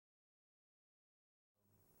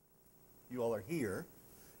you all are here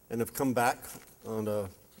and have come back on a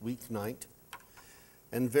weeknight.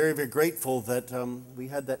 And very, very grateful that we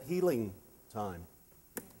had that healing time,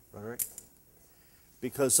 all right?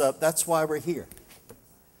 Because that's why we're here.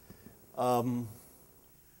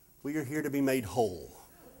 We are here to be made whole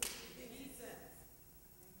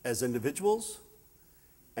as individuals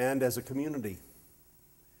and as a community,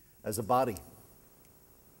 as a body.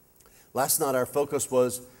 Last night our focus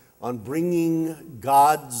was on bringing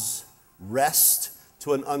God's rest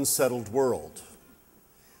to an unsettled world.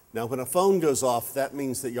 Now, when a phone goes off, that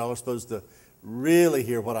means that y'all are supposed to really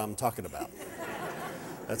hear what I'm talking about.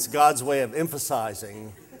 That's God's way of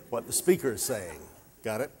emphasizing what the speaker is saying.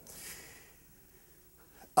 Got it?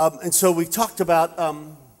 And so we talked about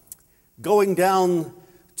going down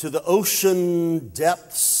to the ocean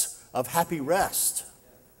depths of happy rest.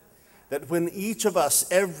 That when each of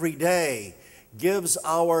us every day gives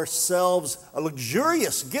ourselves a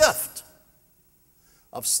luxurious gift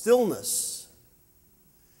of stillness,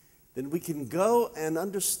 then we can go and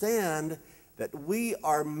understand that we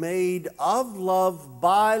are made of love,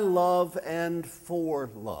 by love, and for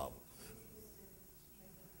love.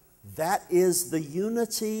 That is the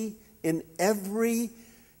unity in every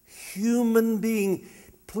human being.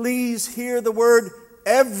 Please hear the word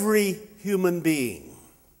every human being.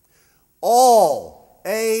 All,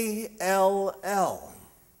 A-L-L.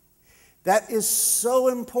 That is so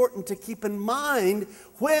important to keep in mind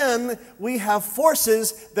when we have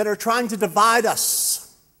forces that are trying to divide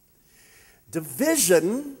us.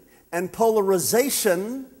 Division and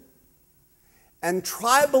polarization and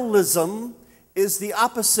tribalism is the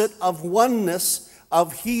opposite of oneness,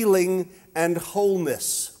 of healing and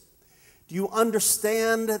wholeness. Do you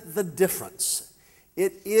understand the difference?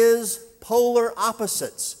 It is polar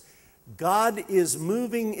opposites. God is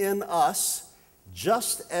moving in us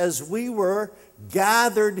just as we were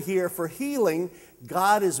gathered here for healing.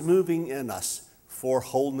 God is moving in us for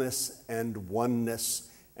wholeness and oneness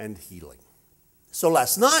and healing. So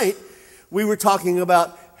last night we were talking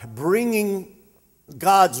about bringing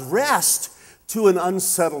God's rest to an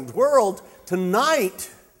unsettled world.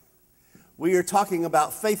 Tonight we are talking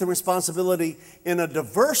about faith and responsibility in a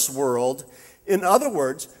diverse world. In other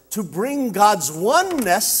words, to bring God's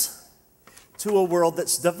oneness to a world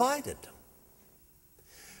that's divided.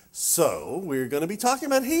 So we're going to be talking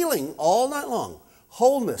about healing all night long,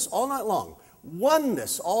 wholeness all night long,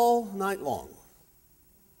 oneness all night long.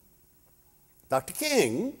 Dr.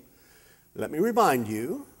 King, let me remind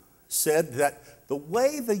you, said that the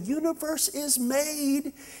way the universe is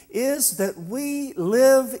made is that we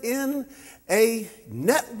live in a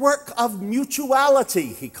network of mutuality,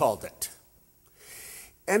 he called it.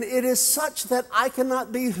 And it is such that I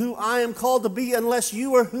cannot be who I am called to be unless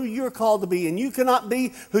you are who you're called to be. And you cannot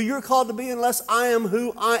be who you're called to be unless I am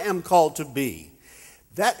who I am called to be.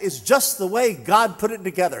 That is just the way God put it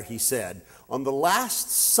together, he said, on the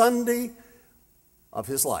last Sunday of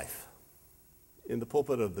his life in the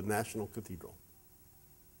pulpit of the National Cathedral.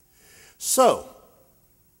 So,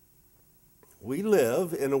 we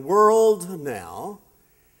live in a world now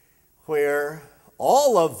where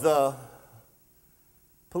all of the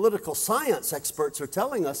political science experts are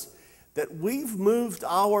telling us that we've moved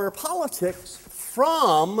our politics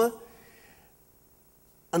from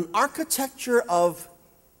an architecture of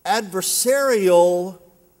adversarial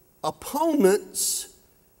opponents,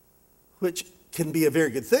 which can be a very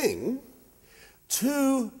good thing,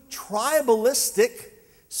 to tribalistic,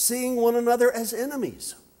 seeing one another as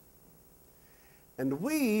enemies. And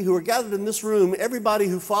we who are gathered in this room, everybody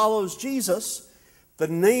who follows Jesus, the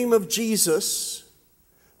name of Jesus,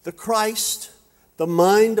 the Christ, the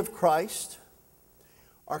mind of Christ,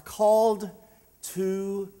 are called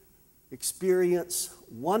to experience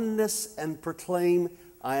oneness and proclaim,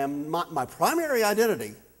 I am my primary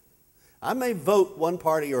identity. I may vote one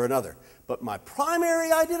party or another, but my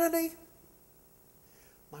primary identity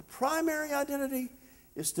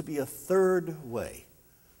is to be a third way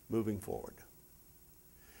moving forward.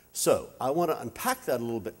 So I want to unpack that a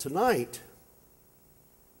little bit tonight.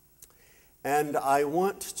 And I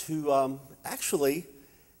want to actually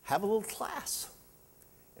have a little class.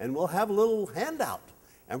 And we'll have a little handout.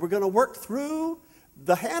 And we're going to work through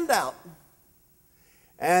the handout.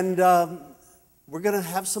 And we're going to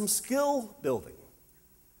have some skill building.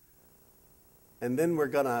 And then we're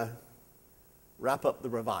going to wrap up the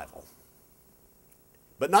revival.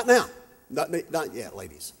 But not now. Not yet,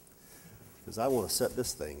 ladies. Because I want to set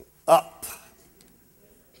this thing up.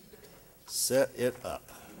 Set it up.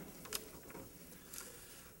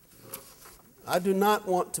 I do not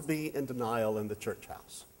want to be in denial in the church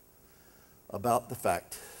house about the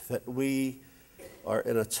fact that we are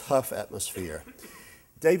in a tough atmosphere.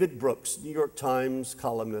 David Brooks, New York Times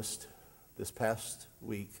columnist, this past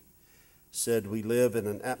week said we live in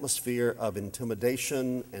an atmosphere of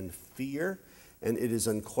intimidation and fear, and it is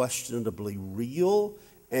unquestionably real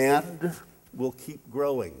and will keep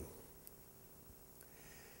growing.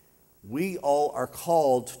 We all are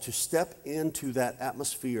called to step into that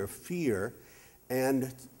atmosphere of fear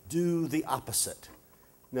and do the opposite.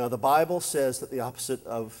 Now, the Bible says that the opposite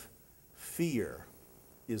of fear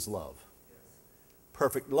is love.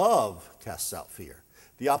 Perfect love casts out fear.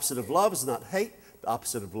 The opposite of love is not hate. The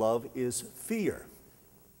opposite of love is fear.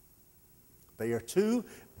 They are two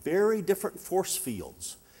very different force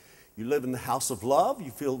fields. You live in the house of love,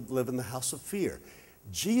 you live in the house of fear.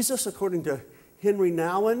 Jesus, according to Henry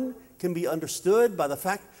Nouwen, can be understood by the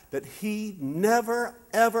fact that he never,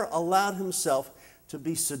 ever allowed himself to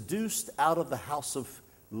be seduced out of the house of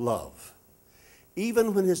love.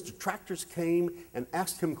 Even when his detractors came and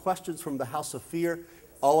asked him questions from the house of fear,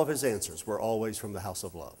 all of his answers were always from the house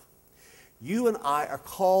of love. You and I are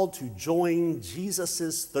called to join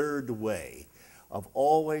Jesus' third way of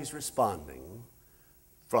always responding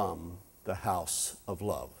from the house of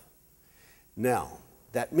love. Now,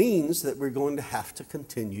 that means that we're going to have to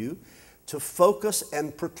continue to focus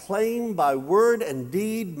and proclaim by word and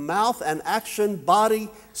deed, mouth and action, body,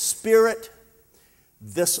 spirit,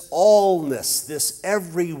 this allness, this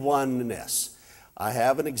everyoneness. I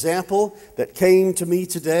have an example that came to me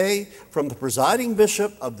today from the presiding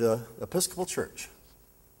bishop of the Episcopal Church.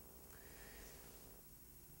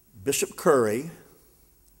 Bishop Curry,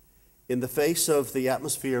 in the face of the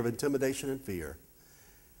atmosphere of intimidation and fear,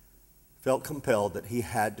 felt compelled that he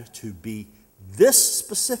had to be this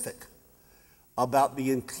specific about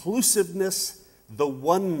the inclusiveness, the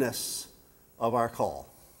oneness of our call.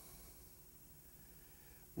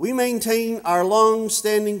 We maintain our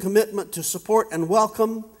long-standing commitment to support and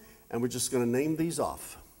welcome, and we're just going to name these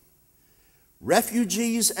off: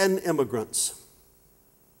 refugees and immigrants,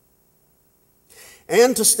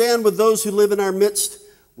 and to stand with those who live in our midst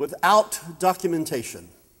without documentation.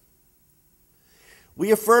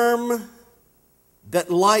 We affirm that,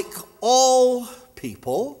 like all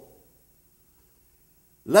people,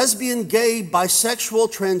 lesbian, gay,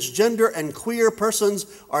 bisexual, transgender, and queer persons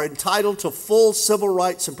are entitled to full civil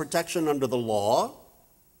rights and protection under the law.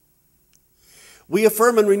 We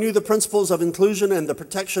affirm and renew the principles of inclusion and the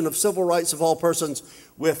protection of civil rights of all persons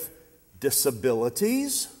with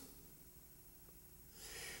disabilities.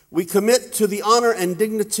 We commit to the honor and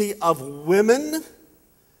dignity of women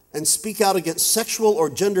and speak out against sexual or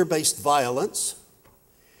gender-based violence.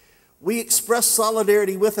 We express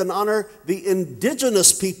solidarity with and honor the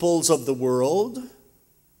indigenous peoples of the world.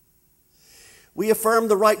 We affirm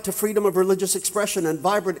the right to freedom of religious expression and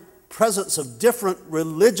vibrant presence of different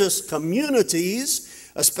religious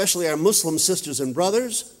communities, especially our Muslim sisters and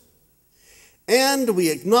brothers. And we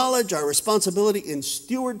acknowledge our responsibility in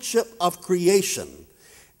stewardship of creation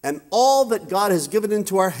and all that God has given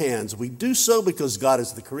into our hands. We do so because God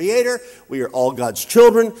is the creator. We are all God's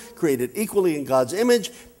children, created equally in God's image.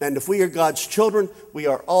 And if we are God's children, we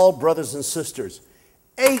are all brothers and sisters.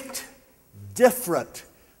 8 different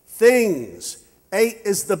things. 8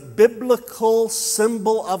 is the biblical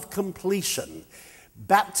symbol of completion.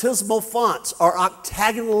 Baptismal fonts are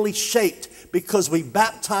octagonally shaped because we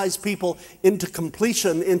baptize people into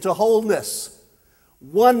completion, into wholeness,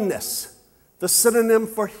 oneness. The synonym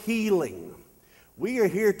for healing. We are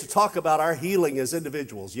here to talk about our healing as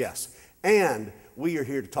individuals, yes. And we are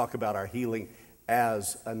here to talk about our healing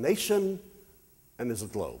as a nation and as a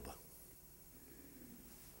globe.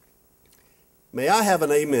 May I have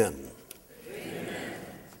an amen? Amen.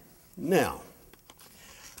 Now,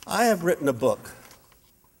 I have written a book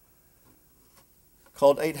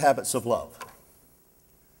called 8 Habits of Love.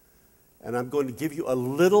 And I'm going to give you a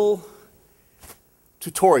little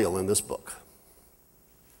tutorial in this book.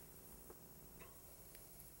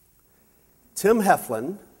 Tim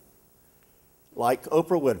Heflin, like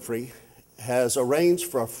Oprah Winfrey, has arranged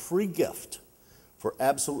for a free gift for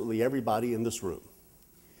absolutely everybody in this room.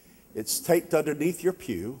 It's taped underneath your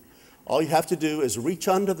pew. All you have to do is reach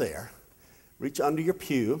under your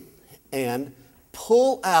pew, and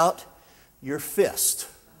pull out your fist.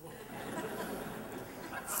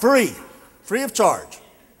 Free of charge.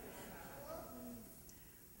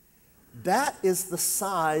 That is the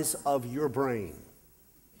size of your brain.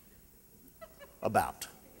 About.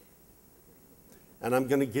 And I'm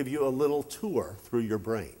going to give you a little tour through your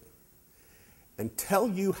brain and tell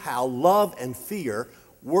you how love and fear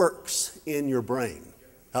works in your brain,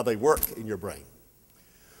 how they work in your brain.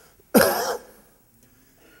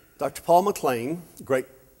 Dr. Paul MacLean, great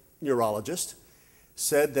neurologist,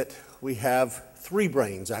 said that we have three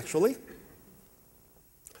brains, actually.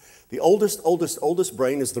 The oldest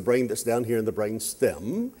brain is the brain that's down here in the brain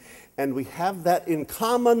stem, and we have that in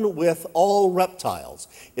common with all reptiles.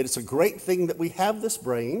 It is a great thing that we have this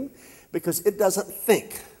brain because it doesn't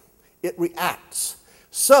think, it reacts.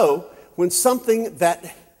 So, when something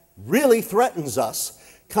that really threatens us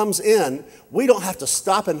comes in, we don't have to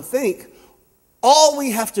stop and think. All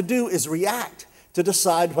we have to do is react to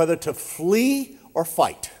decide whether to flee or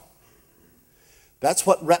fight. That's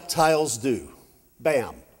what reptiles do.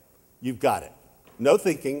 Bam, you've got it. No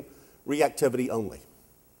thinking, reactivity only.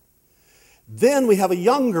 Then we have a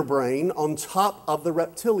younger brain on top of the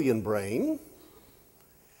reptilian brain,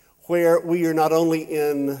 where we are not only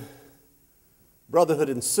in brotherhood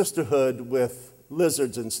and sisterhood with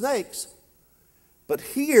lizards and snakes, but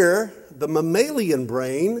here, the mammalian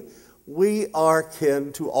brain, we are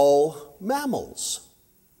kin to all mammals.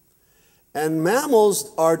 And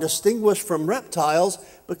mammals are distinguished from reptiles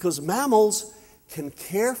because mammals can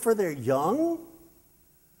care for their young,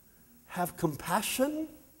 have compassion,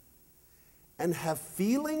 and have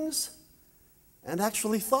feelings, and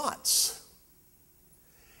actually thoughts.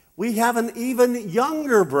 We have an even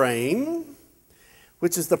younger brain,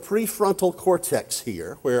 which is the prefrontal cortex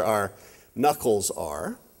here, where our knuckles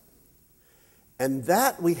are. And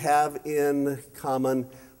that we have in common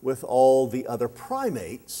with all the other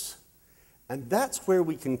primates. And that's where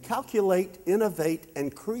we can calculate, innovate,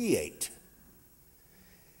 and create.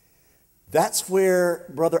 That's where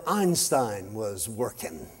Brother Einstein was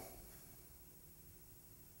working.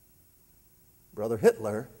 Brother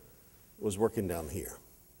Hitler was working down here.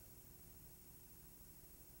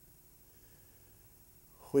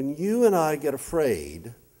 When you and I get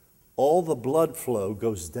afraid, all the blood flow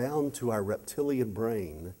goes down to our reptilian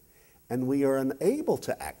brain, and we are unable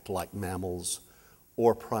to act like mammals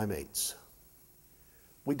or primates.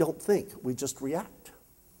 We don't think, we just react.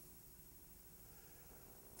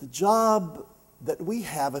 The job that we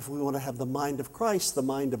have, if we want to have the mind of Christ, the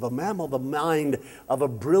mind of a mammal, the mind of a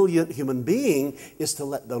brilliant human being, is to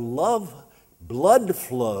let the love blood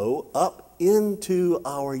flow up into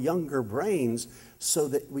our younger brains so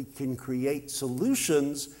that we can create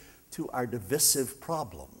solutions to our divisive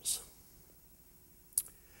problems.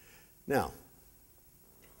 Now,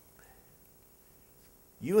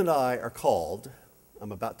 you and I are called,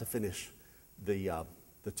 I'm about to finish the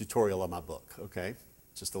tutorial on my book, okay?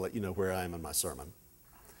 Just to let you know where I am in my sermon.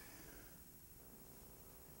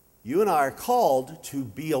 You and I are called to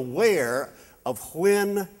be aware of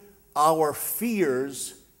when our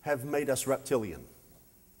fears have made us reptilian,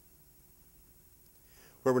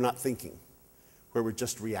 where we're not thinking, where we're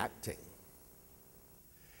just reacting.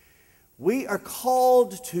 We are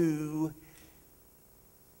called to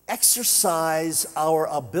exercise our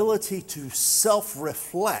ability to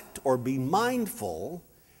self-reflect or be mindful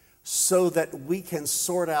so that we can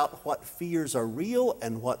sort out what fears are real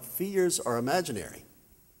and what fears are imaginary.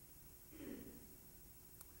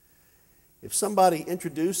 If somebody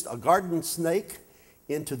introduced a garden snake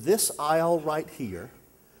into this aisle right here,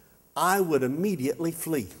 I would immediately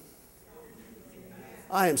flee.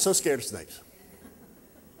 I am so scared of snakes.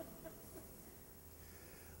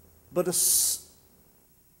 But a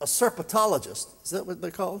serpentologist, is that what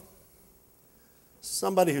they're called?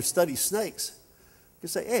 Somebody who studies snakes, can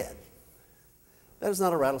say, Ed, that is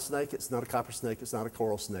not a rattlesnake, it's not a copper snake, it's not a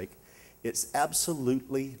coral snake. It's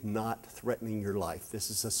absolutely not threatening your life. This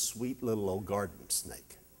is a sweet little old garden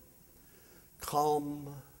snake.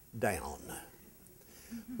 Calm down.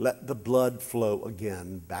 Let the blood flow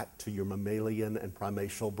again back to your mammalian and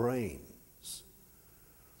primatial brains.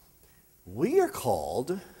 We are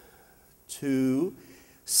called to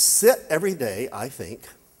sit every day, I think,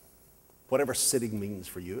 whatever sitting means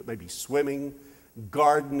for you. It may be swimming,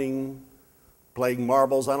 gardening, playing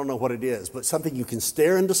marbles, I don't know what it is, but something you can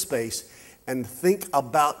stare into space and think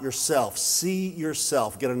about yourself, see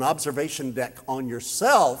yourself, get an observation deck on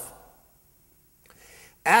yourself.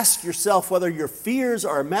 Ask yourself whether your fears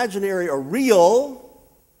are imaginary or real,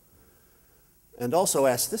 and also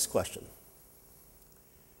ask this question.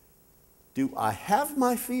 Do I have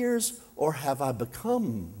my fears or have I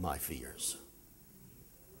become my fears?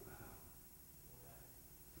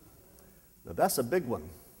 Now that's a big one.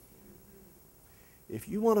 If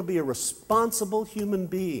you want to be a responsible human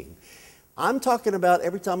being, I'm talking about,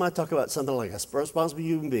 every time I talk about something like a responsible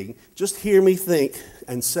human being, just hear me think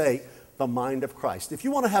and say, the mind of Christ. If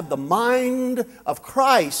you want to have the mind of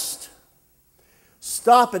Christ,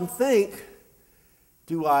 stop and think,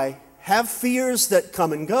 do I have fears that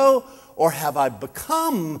come and go, or have I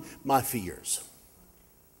become my fears?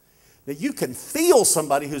 Now you can feel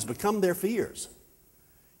somebody who's become their fears.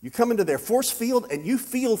 You come into their force field and you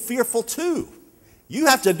feel fearful too. You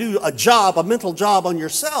have to do a mental job on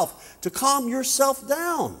yourself to calm yourself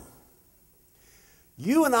down.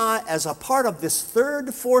 You and I, as a part of this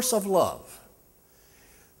third force of love,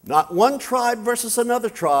 not one tribe versus another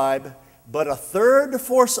tribe, but a third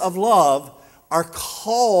force of love, are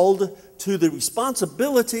called to the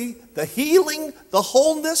responsibility, the healing, the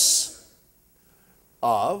wholeness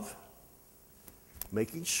of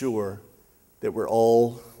making sure that we're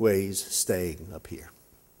always staying up here.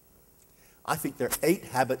 I think there are 8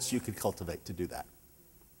 habits you can cultivate to do that.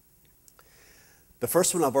 The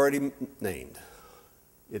first one I've already named.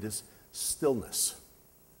 It is stillness.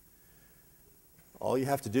 All you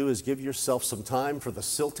have to do is give yourself some time for the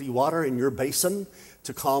silty water in your basin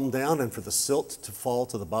to calm down and for the silt to fall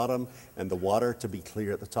to the bottom and the water to be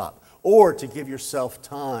clear at the top. Or to give yourself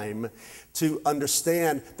time to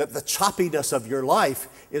understand that the choppiness of your life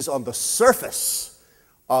is on the surface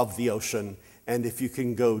of the ocean, and if you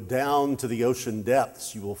can go down to the ocean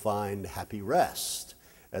depths, you will find happy rest,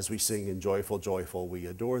 as we sing in Joyful, Joyful, We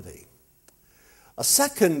Adore Thee. A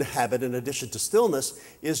second habit, in addition to stillness,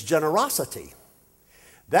 is generosity.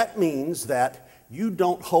 That means that you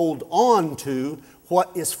don't hold on to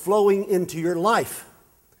what is flowing into your life.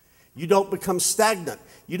 You don't become stagnant.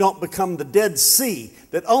 You don't become the Dead Sea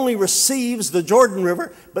that only receives the Jordan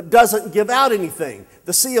River but doesn't give out anything.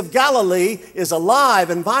 The Sea of Galilee is alive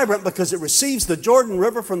and vibrant because it receives the Jordan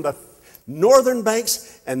River from the northern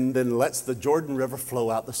banks and then lets the Jordan River flow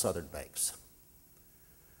out the southern banks.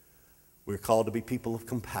 We're called to be people of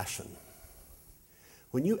compassion.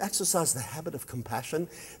 When you exercise the habit of compassion,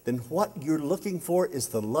 then what you're looking for is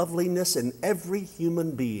the loveliness in every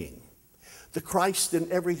human being, the Christ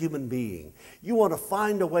in every human being. You want to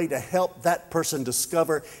find a way to help that person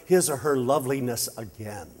discover his or her loveliness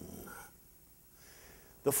again.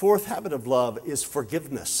 The fourth habit of love is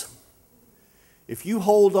forgiveness. If you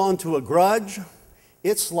hold on to a grudge,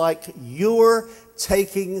 it's like you're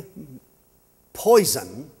taking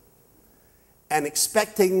poison and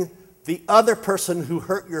expecting the other person who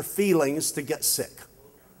hurt your feelings to get sick.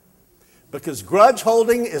 Because grudge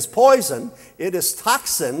holding is poison, it is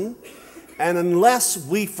toxin, and unless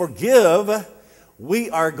we forgive, we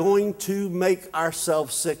are going to make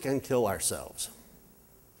ourselves sick and kill ourselves.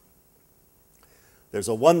 There's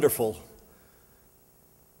a wonderful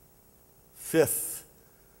fifth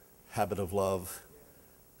habit of love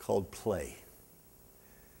called play.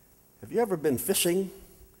 Have you ever been fishing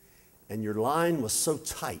and your line was so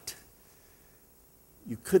tight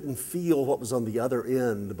you couldn't feel what was on the other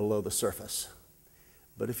end below the surface?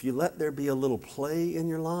 But if you let there be a little play in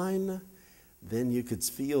your line, then you could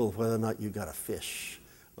feel whether or not you got a fish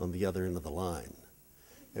on the other end of the line.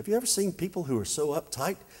 Have you ever seen people who are so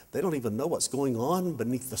uptight they don't even know what's going on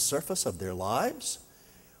beneath the surface of their lives?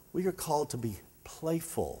 We are called to be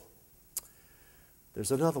playful.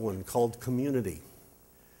 There's another one called community.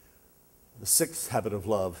 The sixth habit of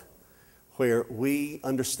love, where we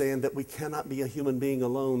understand that we cannot be a human being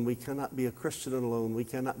alone. We cannot be a Christian alone. We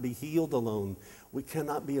cannot be healed alone. We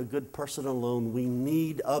cannot be a good person alone. We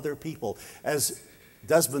need other people. As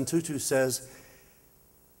Desmond Tutu says,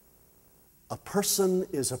 a person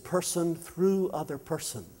is a person through other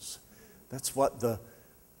persons. That's what the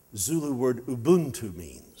Zulu word Ubuntu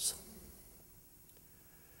means.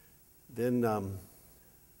 Then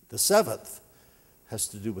the seventh has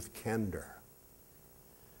to do with candor.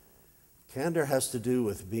 Candor has to do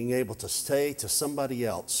with being able to say to somebody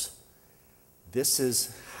else, this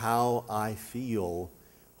is how I feel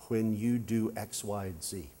when you do X, Y, and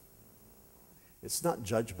Z. It's not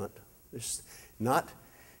judgment. It's not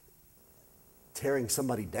tearing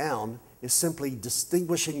somebody down. It's simply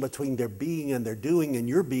distinguishing between their being and their doing and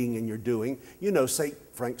your being and your doing. You know, St.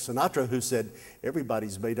 Frank Sinatra, who said,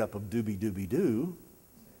 everybody's made up of doobie-doobie-doo.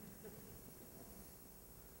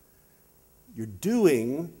 Your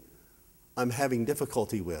doing, I'm having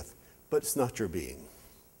difficulty with, but it's not your being.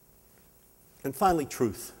 And finally,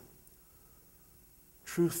 truth.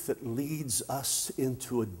 Truth that leads us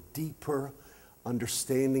into a deeper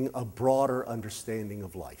understanding, a broader understanding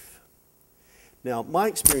of life. Now, my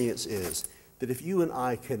experience is that if you and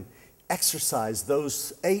I can exercise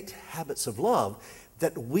those 8 habits of love,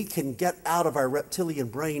 that we can get out of our reptilian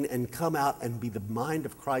brain and come out and be the mind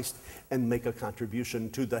of Christ and make a contribution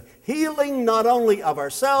to the healing not only of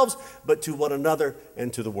ourselves, but to one another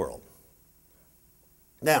and to the world.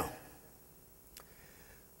 Now,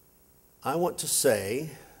 I want to say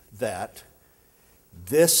that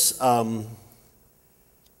this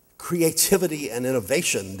creativity and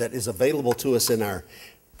innovation that is available to us in our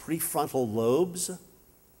prefrontal lobes,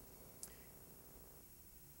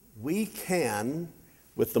 we can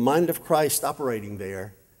with the mind of Christ operating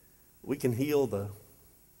there, we can heal the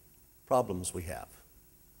problems we have.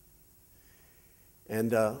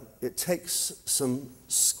 And it takes some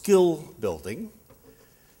skill building,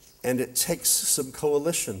 and it takes some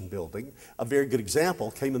coalition building. A very good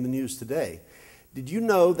example came in the news today. Did you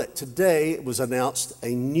know that today it was announced a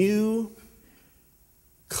new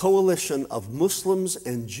coalition of Muslims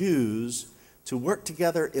and Jews to work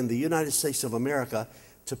together in the United States of America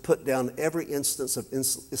to put down every instance of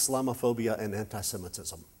Islamophobia and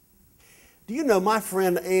anti-Semitism? Do you know my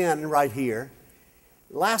friend Ann right here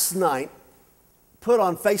last night put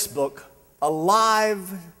on Facebook a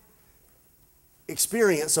live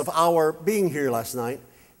experience of our being here last night,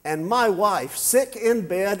 and my wife, sick in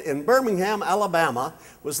bed in Birmingham, Alabama,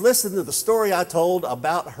 was listening to the story I told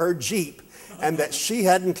about her Jeep and that she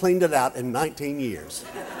hadn't cleaned it out in 19 years.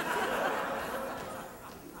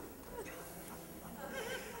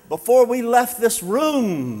 Before we left this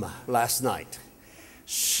room last night,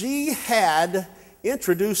 she had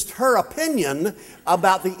introduced her opinion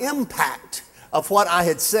about the impact of what I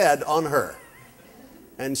had said on her.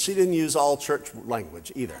 And she didn't use all church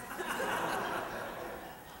language either.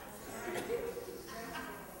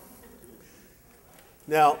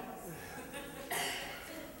 Now,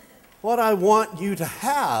 what I want you to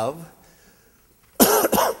have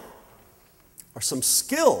are some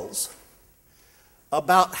skills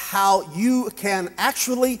about how you can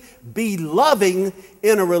actually be loving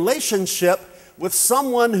in a relationship with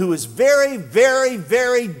someone who is very, very,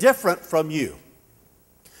 very different from you.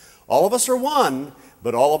 All of us are one,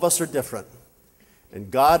 but all of us are different. And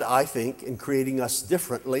God, I think, in creating us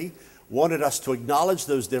differently, wanted us to acknowledge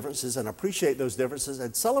those differences and appreciate those differences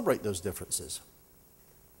and celebrate those differences.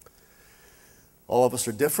 All of us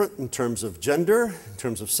are different in terms of gender, in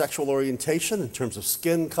terms of sexual orientation, in terms of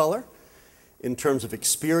skin color, in terms of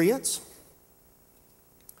experience.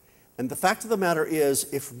 And the fact of the matter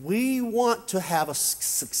is, if we want to have a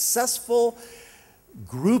successful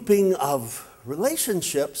grouping of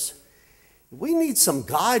relationships, we need some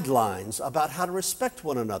guidelines about how to respect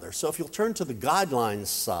one another. So if you'll turn to the guidelines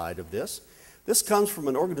side of this, this comes from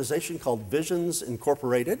an organization called Visions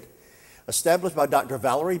Incorporated, established by Dr.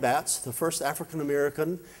 Valerie Batts, the first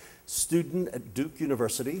African-American student at Duke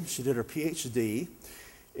University. She did her PhD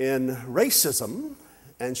in racism,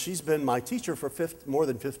 and she's been my teacher for more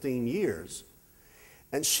than 15 years.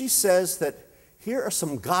 And she says that here are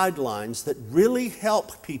some guidelines that really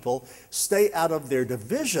help people stay out of their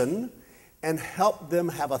division and help them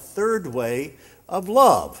have a third way of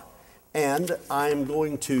love. And I'm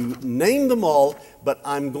going to name them all, but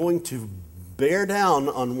I'm going to bear down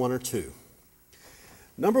on one or two.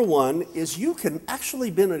 Number one is you can actually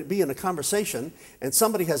be in a conversation and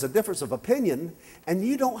somebody has a difference of opinion, and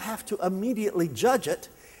you don't have to immediately judge it,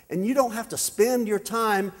 and you don't have to spend your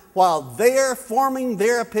time while they're forming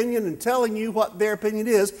their opinion and telling you what their opinion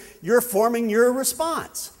is, you're forming your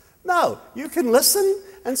response. No, you can listen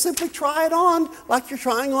and simply try it on like you're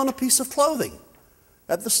trying on a piece of clothing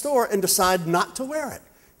at the store and decide not to wear it.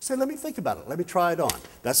 Say, let me think about it. Let me try it on.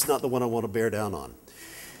 That's not the one I want to bear down on.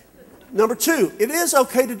 Number two, it is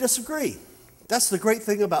okay to disagree. That's the great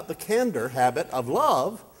thing about the candor habit of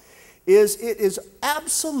love, is it is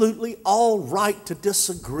absolutely all right to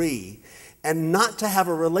disagree and not to have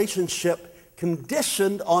a relationship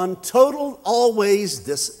conditioned on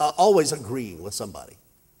always agreeing with somebody.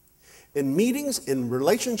 In meetings, in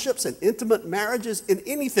relationships, in intimate marriages, in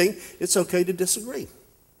anything, it's okay to disagree.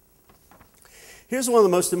 Here's one of the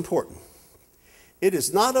most important. It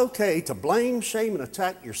is not okay to blame, shame, and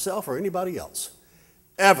attack yourself or anybody else.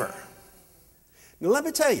 Ever. Now let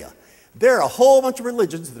me tell you, there are a whole bunch of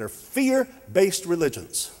religions that are fear-based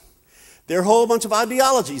religions. There are a whole bunch of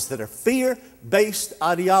ideologies that are fear-based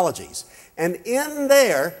ideologies. And in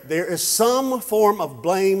there is some form of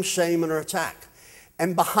blame, shame, and attack.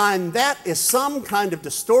 And behind that is some kind of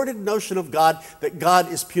distorted notion of God, that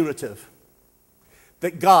God is punitive,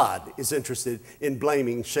 that God is interested in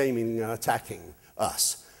blaming, shaming, and attacking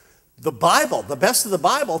us. The Bible, the best of the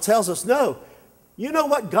Bible, tells us no. You know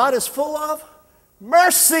what God is full of?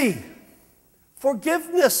 Mercy,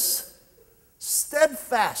 forgiveness,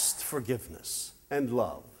 steadfast forgiveness, and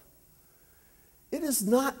love.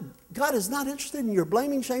 God is not interested in your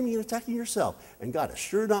blaming, shaming, and attacking yourself. And God is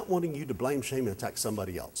sure not wanting you to blame, shame, and attack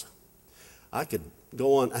somebody else. I could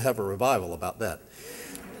go on, I have a revival about that.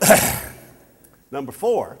 Number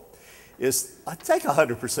four is take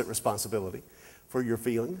 100% responsibility for your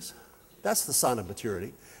feelings. That's the sign of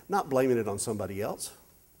maturity, not blaming it on somebody else.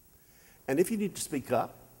 And if you need to speak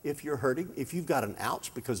up, if you're hurting, if you've got an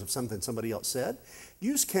ouch because of something somebody else said,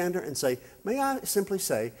 use candor and say, may I simply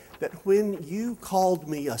say that when you called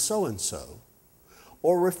me a so-and-so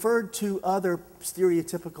or referred to other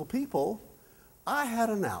stereotypical people, I had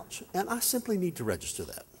an ouch, and I simply need to register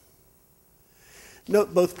that.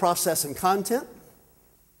 Note both process and content.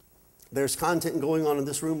 There's content going on in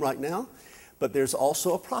this room right now, but there's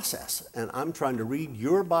also a process, and I'm trying to read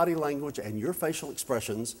your body language and your facial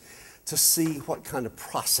expressions to see what kind of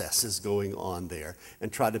process is going on there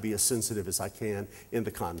and try to be as sensitive as I can in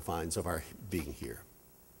the confines of our being here.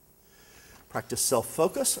 Practice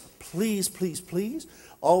self-focus. Please, please, please,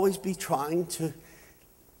 always be trying to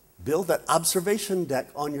build that observation deck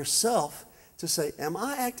on yourself to say, am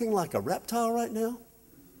I acting like a reptile right now?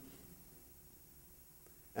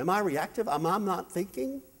 Am I reactive? Am I not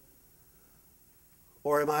thinking?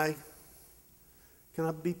 Or can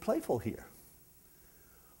I be playful here?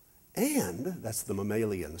 And that's the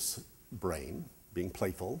mammalian's brain, being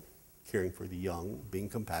playful, caring for the young, being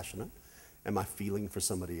compassionate. Am I feeling for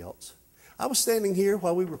somebody else? I was standing here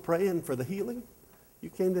while we were praying for the healing. You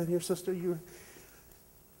came down here, sister.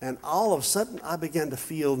 And all of a sudden, I began to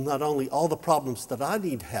feel not only all the problems that I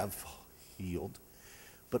need to have healed,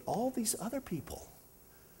 but all these other people.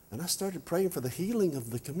 And I started praying for the healing of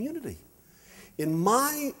the community. In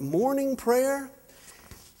my morning prayer,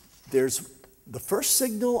 there's the first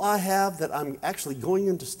signal I have that I'm actually going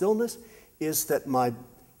into stillness is that my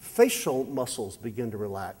facial muscles begin to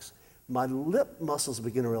relax. My lip muscles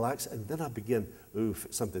begin to relax, and then I begin, oof,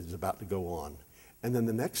 something's about to go on. And then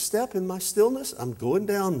the next step in my stillness, I'm going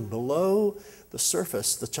down below the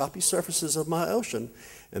surface, the choppy surfaces of my ocean.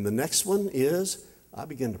 And the next one is I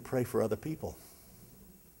begin to pray for other people.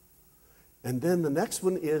 And then the next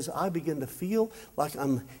one is I begin to feel like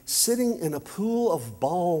I'm sitting in a pool of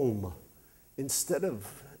balm instead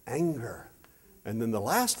of anger. And then the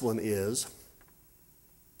last one is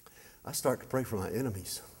I start to pray for my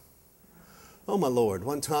enemies. Oh, my Lord.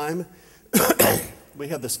 One time, we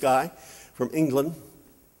had this guy from England,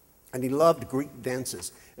 and he loved Greek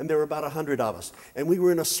dances. And there were about 100 of us. And we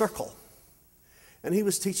were in a circle. And he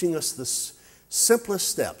was teaching us this simplest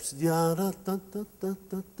steps. And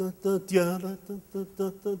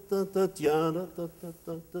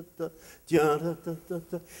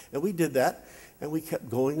we did that, and we kept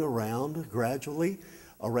going around gradually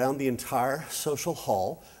around the entire social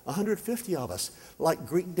hall, 150 of us, like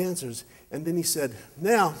Greek dancers. And then he said,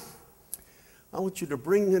 now, I want you to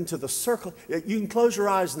bring into the circle. You can close your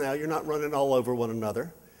eyes now. You're not running all over one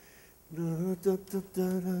another. We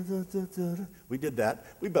did that.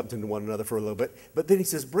 We bumped into one another for a little bit. But then he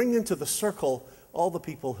says, bring into the circle all the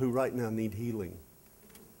people who right now need healing.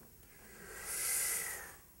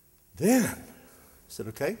 Then, I said,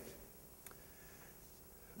 okay.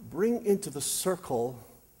 Bring into the circle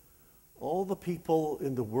all the people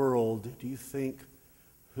in the world, do you think,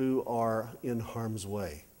 who are in harm's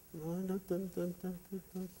way?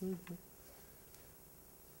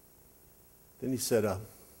 Then he said,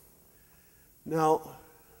 now,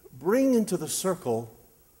 bring into the circle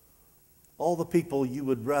all the people you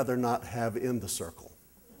would rather not have in the circle.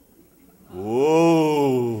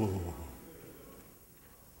 Whoa.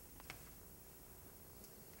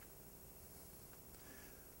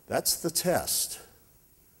 That's the test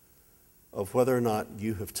of whether or not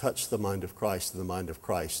you have touched the mind of Christ and the mind of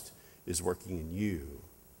Christ is working in you.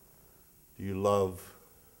 Do you love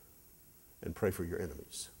and pray for your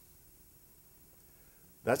enemies?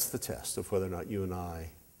 That's the test of whether or not you and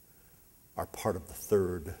I are part of the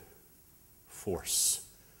third force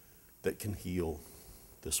that can heal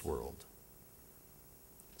this world.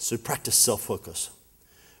 So practice self-focus.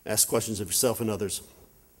 Ask questions of yourself and others.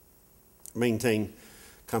 Maintain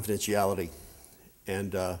confidentiality.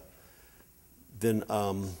 And then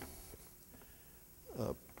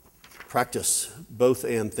practice both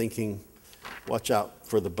and thinking, watch out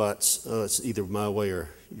for the buts. It's either my way or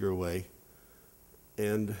your way.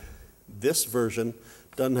 And this version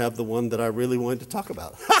doesn't have the one that I really wanted to talk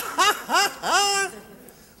about.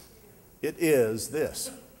 It is this.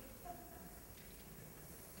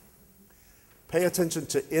 Pay attention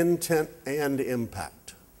to intent and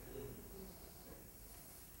impact.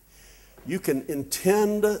 You can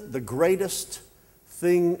intend the greatest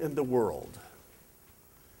thing in the world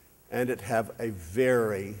and it have a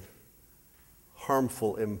very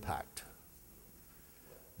harmful impact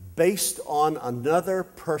based on another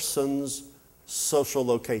person's social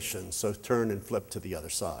location. So turn and flip to the other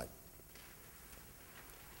side.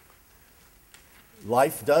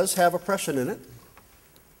 Life does have oppression in it.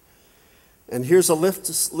 And here's a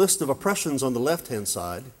list of oppressions on the left-hand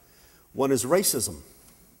side. One is racism.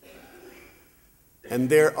 And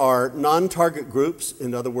there are non-target groups,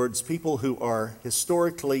 in other words, people who are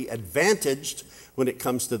historically advantaged when it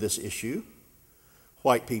comes to this issue,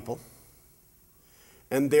 white people.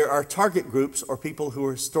 And there are target groups or people who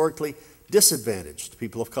are historically disadvantaged,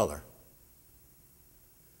 people of color.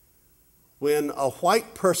 When a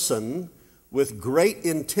white person with great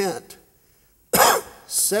intent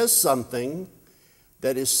says something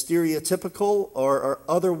that is stereotypical or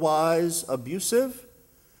otherwise abusive,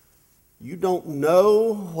 you don't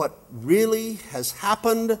know what really has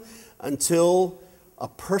happened until a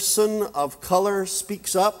person of color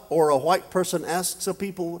speaks up, or a white person asks a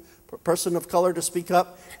person of color to speak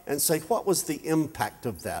up and say, what was the impact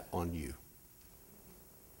of that on you?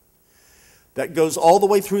 That goes all the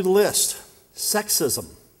way through the list. Sexism.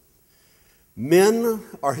 Men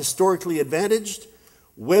are historically advantaged.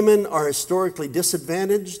 Women are historically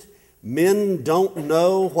disadvantaged. Men don't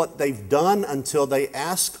know what they've done until they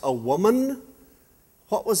ask a woman,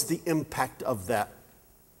 what was the impact of that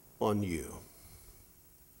on you?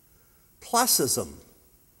 Classism.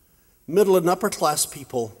 Middle and upper class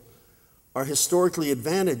people are historically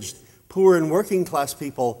advantaged. Poor and working class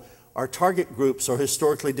people are target groups or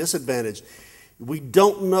historically disadvantaged. We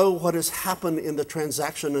don't know what has happened in the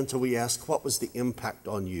transaction until we ask, what was the impact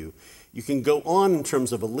on you? You can go on in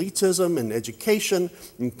terms of elitism and education,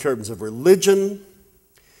 in terms of religion,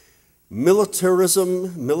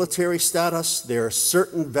 militarism, military status. There are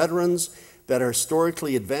certain veterans that are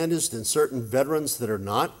historically advantaged and certain veterans that are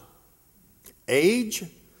not. Age,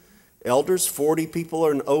 elders, 40 people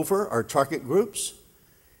and over are target groups.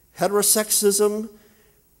 Heterosexism,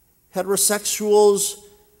 heterosexuals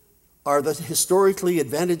are the historically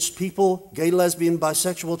advantaged people. Gay, lesbian,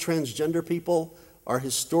 bisexual, transgender people are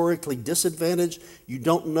historically disadvantaged. You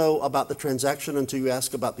don't know about the transaction until you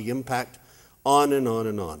ask about the impact, on and on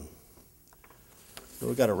and on. So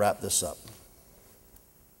we've got to wrap this up.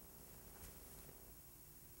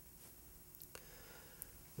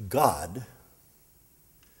 God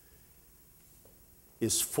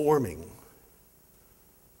is forming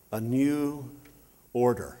a new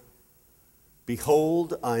order.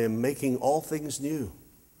 Behold, I am making all things new.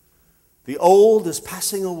 The old is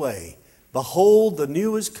passing away. Behold, the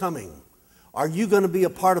new is coming. Are you going to be a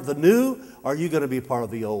part of the new? Or are you going to be a part of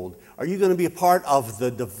the old? Are you going to be a part of the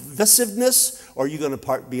divisiveness? Or are you going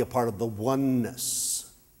to be a part of the oneness?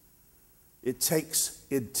 It takes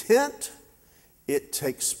intent. It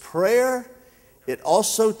takes prayer. It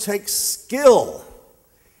also takes skill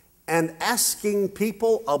and asking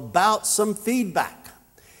people about some feedback.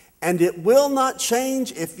 And it will not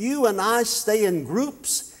change if you and I stay in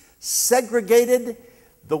groups, segregated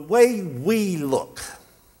the way we look.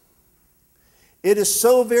 It is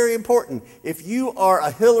so very important, if you are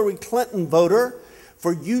a Hillary Clinton voter,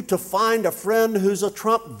 for you to find a friend who's a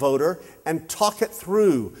Trump voter and talk it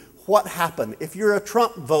through. What happened? If you're a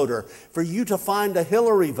Trump voter, for you to find a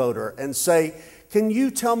Hillary voter and say, can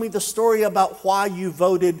you tell me the story about why you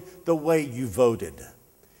voted the way you voted?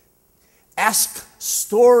 Ask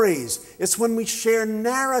stories. It's when we share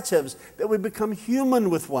narratives that we become human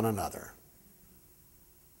with one another.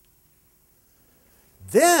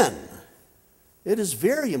 Then, it is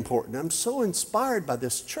very important. I'm so inspired by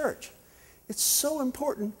this church. It's so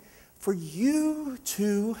important for you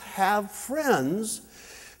to have friends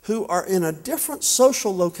who are in a different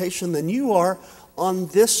social location than you are on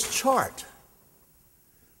this chart.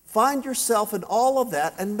 Find yourself in all of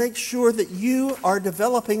that and make sure that you are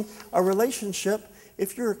developing a relationship,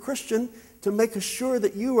 if you're a Christian, to make sure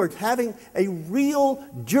that you are having a real,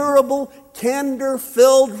 durable,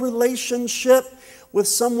 candor-filled relationship with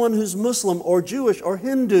someone who's Muslim or Jewish or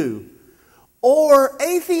Hindu or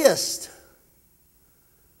atheist.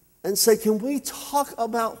 And say, can we talk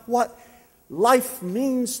about what life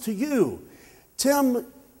means to you? Tim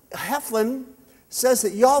Heflin says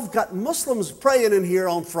that y'all have got Muslims praying in here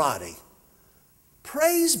on Friday.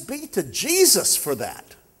 Praise be to Jesus for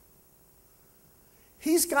that.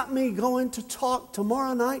 He's got me going to talk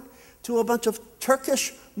tomorrow night to a bunch of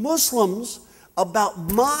Turkish Muslims about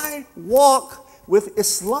my walk with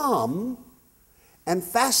Islam and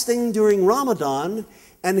fasting during Ramadan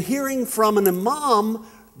and hearing from an imam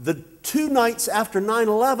the 2 nights after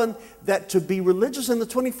 9/11 that to be religious in the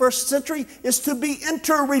 21st century is to be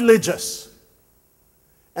interreligious.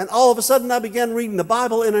 And all of a sudden I began reading the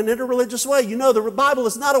Bible in an interreligious way. You know, the Bible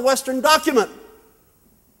is not a Western document.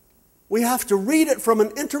 We have to read it from an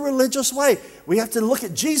interreligious way. We have to look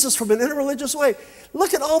at Jesus from an interreligious way.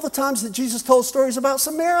 Look at all the times that Jesus told stories about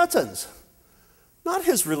Samaritans. Not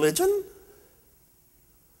his religion.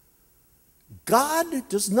 God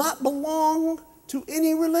does not belong to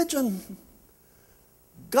any religion.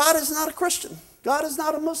 God is not a Christian. God is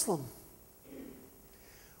not a Muslim.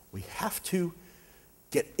 We have to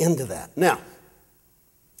get into that. Now,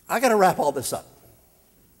 I got to wrap all this up.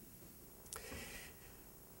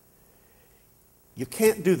 You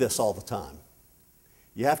can't do this all the time.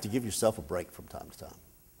 You have to give yourself a break from time to time.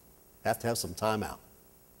 You have to have some time out.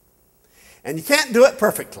 And you can't do it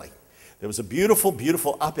perfectly. There was a beautiful,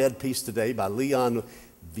 beautiful op-ed piece today by Leon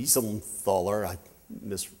Wiesenthal, I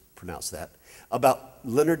mispronounced that, about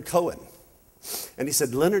Leonard Cohen. And he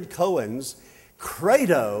said Leonard Cohen's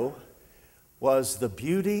credo was the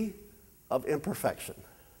beauty of imperfection.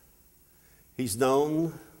 He's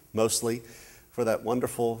known mostly for that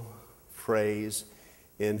wonderful phrase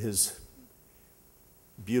in his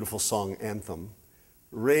beautiful song Anthem,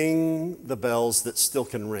 ring the bells that still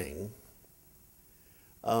can ring.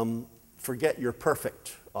 Forget your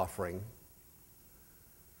perfect offering.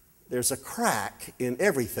 There's a crack in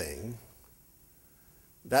everything.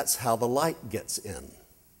 That's how the light gets in.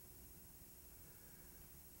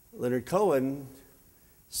 Leonard Cohen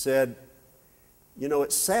said, you know,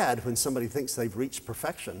 it's sad when somebody thinks they've reached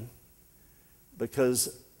perfection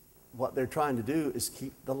because what they're trying to do is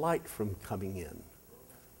keep the light from coming in.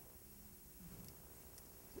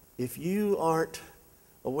 If you aren't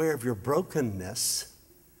aware of your brokenness,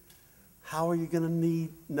 how are you going to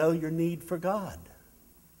know your need for God?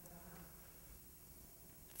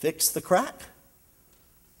 Fix the crack,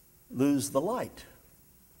 lose the light.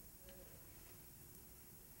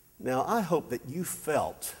 Now, I hope that you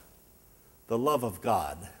felt the love of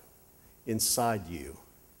God inside you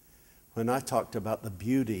when I talked about the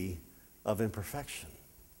beauty of imperfection.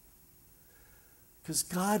 Because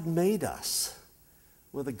God made us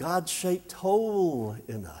with a God-shaped hole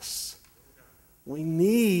in us. We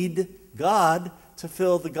need God to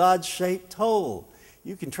fill the God-shaped hole.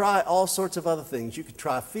 You can try all sorts of other things. You can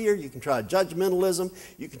try fear. You can try judgmentalism.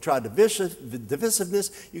 You can try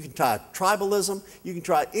divisiveness. You can try tribalism. You can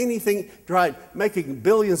try anything. Try making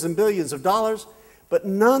billions and billions of dollars. But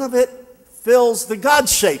none of it fills the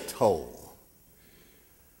God-shaped hole.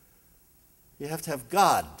 You have to have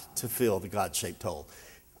God to fill the God-shaped hole.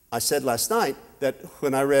 I said last night that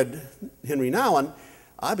when I read Henry Nouwen,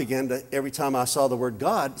 I began to, every time I saw the word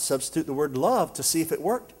God, substitute the word love to see if it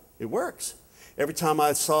worked. It works. Every time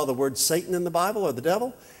I saw the word Satan in the Bible or the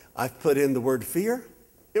devil, I put in the word fear.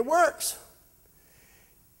 It works.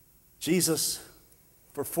 Jesus,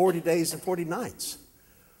 for 40 days and 40 nights,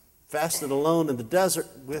 fasted alone in the desert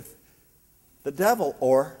with the devil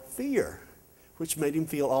or fear, which made him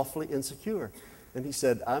feel awfully insecure. And he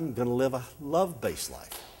said, I'm going to live a love-based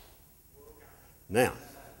life. Now,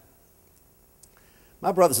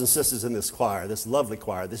 my brothers and sisters in this choir, this lovely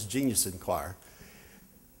choir, this genius in choir,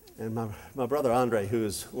 and my brother Andre, who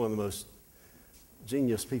is one of the most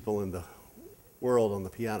genius people in the world on the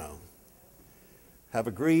piano, have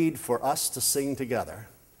agreed for us to sing together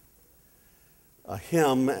a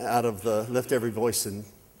hymn out of the Lift Every Voice and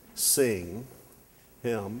Sing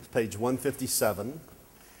hymn, page 157.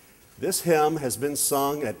 This hymn has been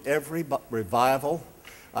sung at every revival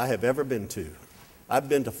I have ever been to. I've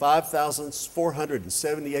been to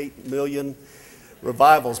 5,478 million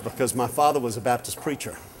revivals because my father was a Baptist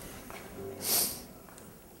preacher.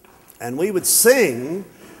 And we would sing,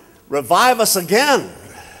 Revive Us Again,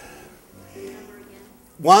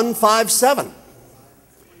 157.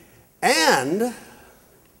 And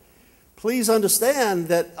please understand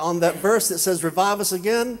that on that verse that says, Revive Us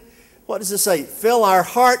Again, what does it say? Fill our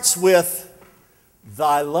hearts with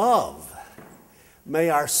thy love. May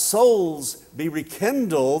our souls be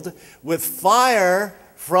rekindled with fire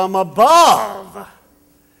from above.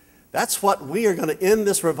 That's what we are going to end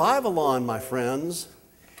this revival on, my friends.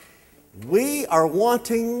 We are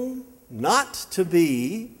wanting not to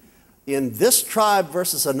be in this tribe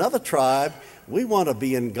versus another tribe. We want to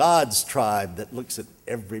be in God's tribe that looks at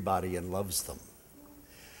everybody and loves them.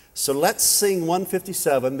 So let's sing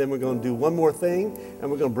 157, then we're going to do one more thing,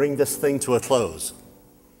 and we're going to bring this thing to a close.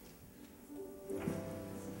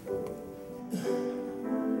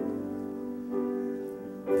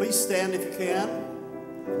 Please stand if you can.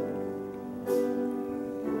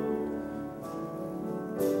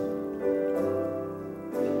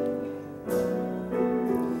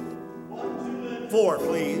 One, two, and four,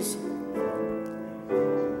 please.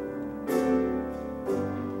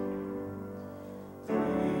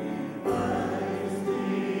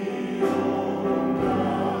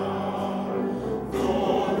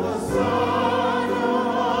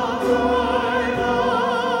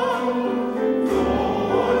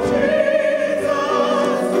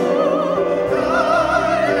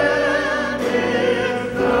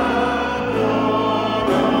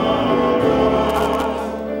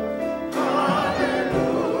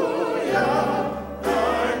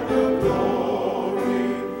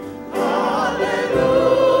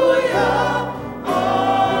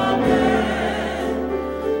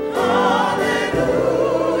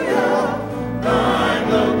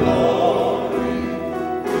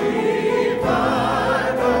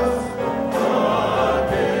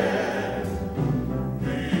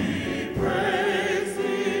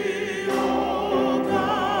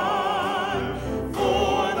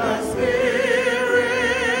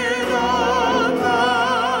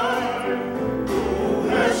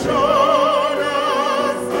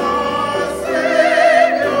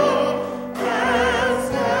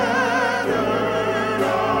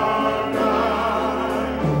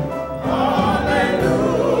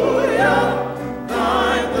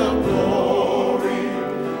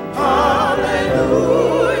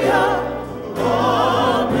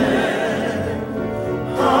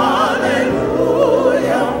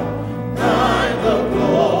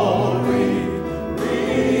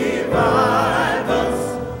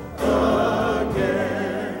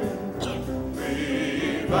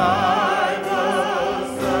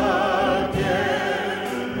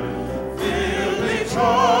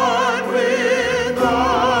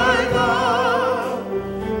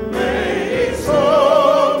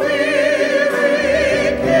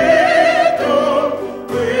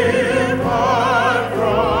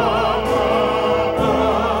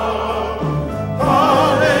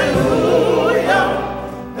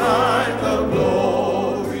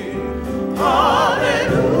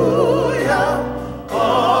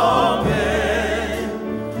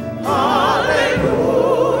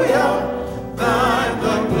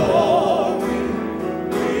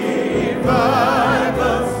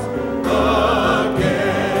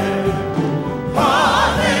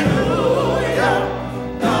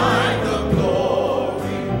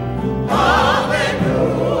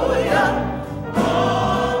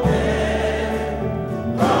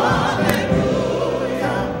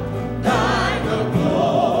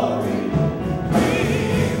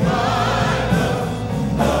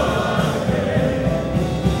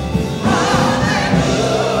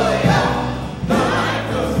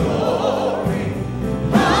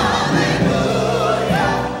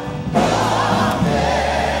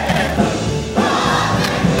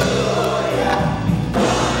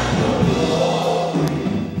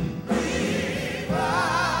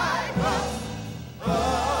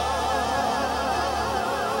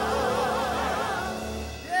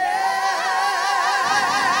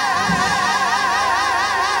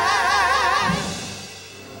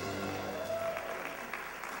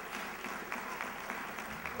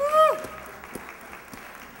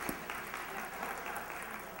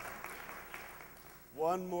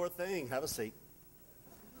 one more thing. Have a seat.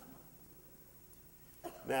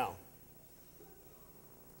 Now,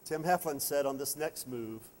 Tim Heflin said on this next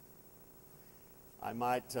move, I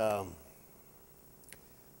might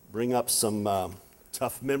bring up some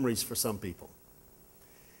tough memories for some people.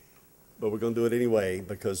 But we're going to do it anyway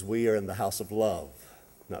because we are in the house of love,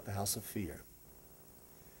 not the house of fear.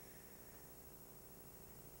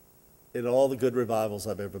 In all the good revivals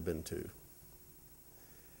I've ever been to,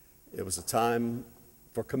 it was a time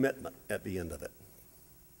for commitment at the end of it.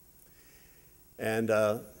 And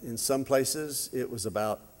in some places, it was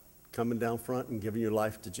about coming down front and giving your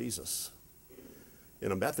life to Jesus.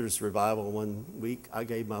 In a Methodist revival one week, I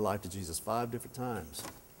gave my life to Jesus 5 different times.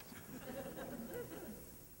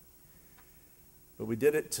 But we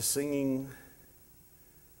did it to singing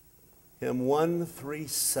hymn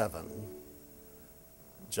 137,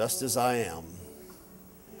 Just As I Am.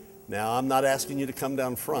 Now, I'm not asking you to come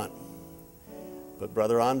down front, but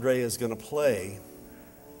Brother Andre is going to play.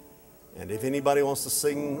 And if anybody wants to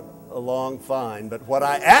sing along, fine. But what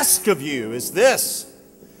I ask of you is this.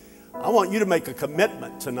 I want you to make a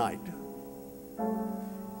commitment tonight.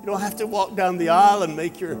 You don't have to walk down the aisle and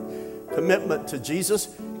make your commitment to Jesus.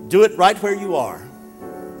 Do it right where you are.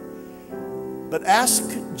 But ask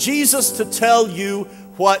Jesus to tell you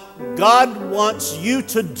what God wants you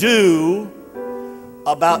to do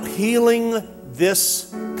about healing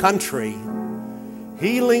this country,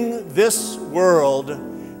 healing this world,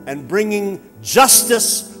 and bringing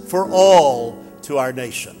justice for all to our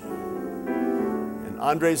nation. And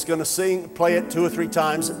Andre's going to play it 2 or 3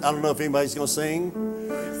 times. I don't know if anybody's going to sing.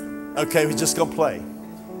 Okay, we're just going to play.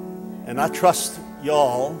 And I trust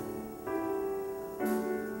y'all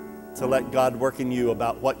to let God work in you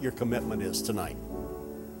about what your commitment is tonight.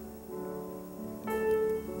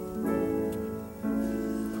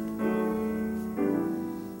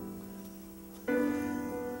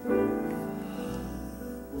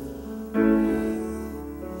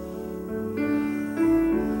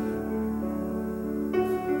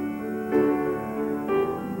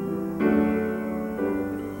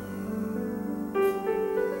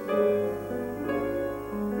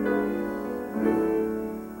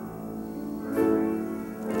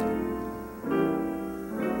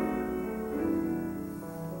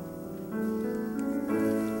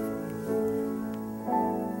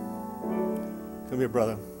 Come here,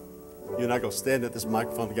 brother. You and I go stand at this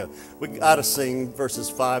microphone together. We got to sing verses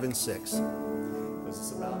 5 and 6. Because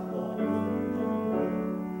it's about love.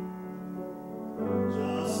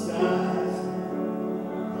 Just as I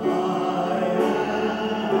am, my love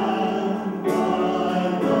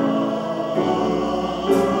unknown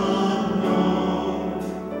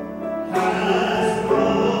has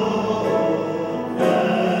broken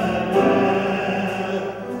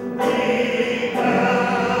every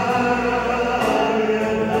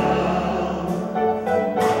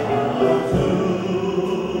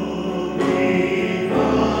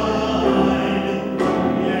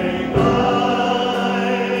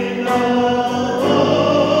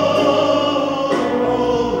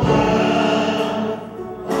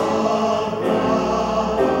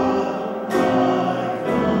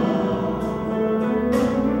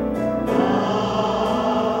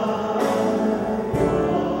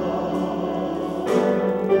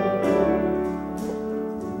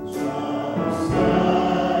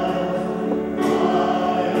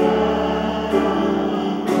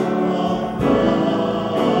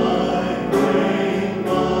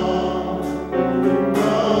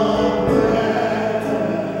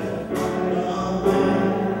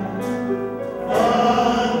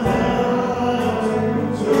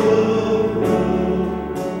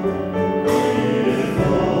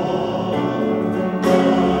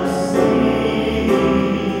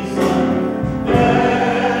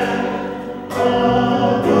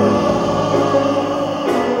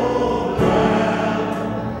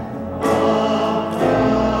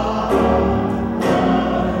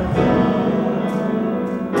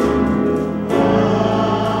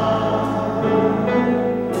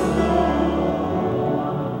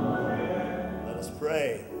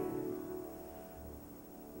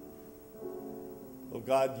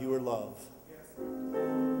God, you are love.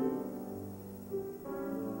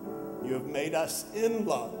 You have made us in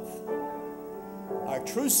love. Our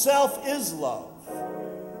true self is love.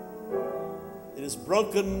 It has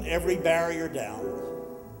broken every barrier down.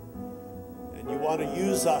 And you want to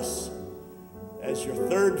use us as your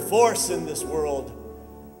third force in this world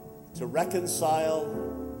to reconcile,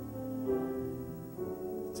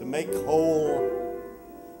 to make whole,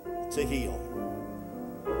 to heal.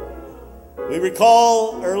 We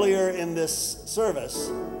recall earlier in this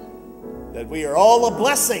service that we are all a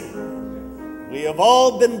blessing We have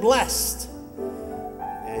all been blessed.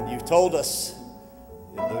 And you've told us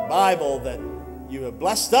in the Bible that you have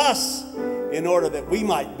blessed us in order that we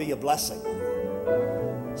might be a blessing.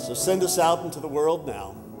 So send us out into the world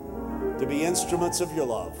now to be instruments of your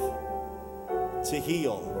love, to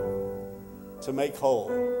heal, to make whole,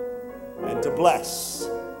 and to bless.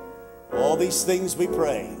 All these things we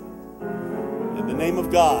pray in the name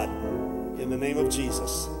of God, in the name of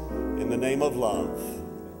Jesus, in the name of love.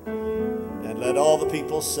 And let all the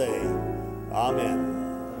people say, Amen.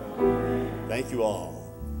 Thank you all.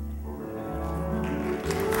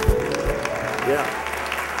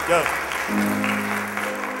 Yeah. Go.